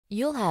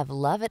You'll have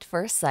love at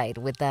first sight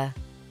with the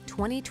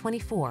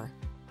 2024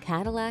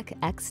 Cadillac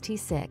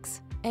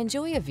XT6.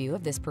 Enjoy a view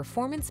of this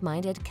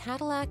performance-minded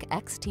Cadillac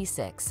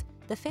XT6,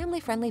 the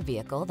family-friendly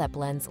vehicle that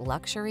blends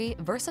luxury,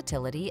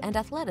 versatility, and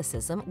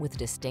athleticism with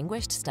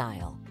distinguished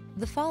style.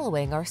 The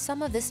following are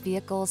some of this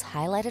vehicle's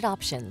highlighted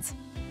options: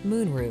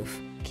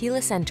 moonroof,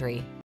 keyless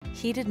entry,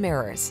 heated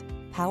mirrors,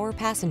 power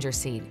passenger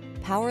seat,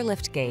 power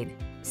liftgate,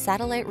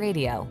 satellite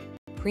radio,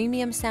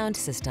 premium sound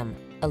system,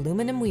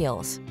 aluminum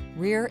wheels,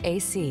 rear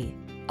AC,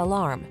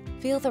 alarm.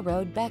 Feel the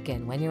road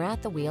beckon when you're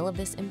at the wheel of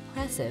this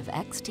impressive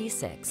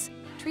XT6.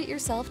 Treat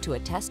yourself to a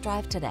test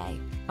drive today.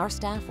 Our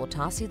staff will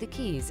toss you the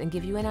keys and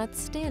give you an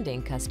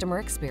outstanding customer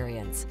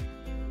experience.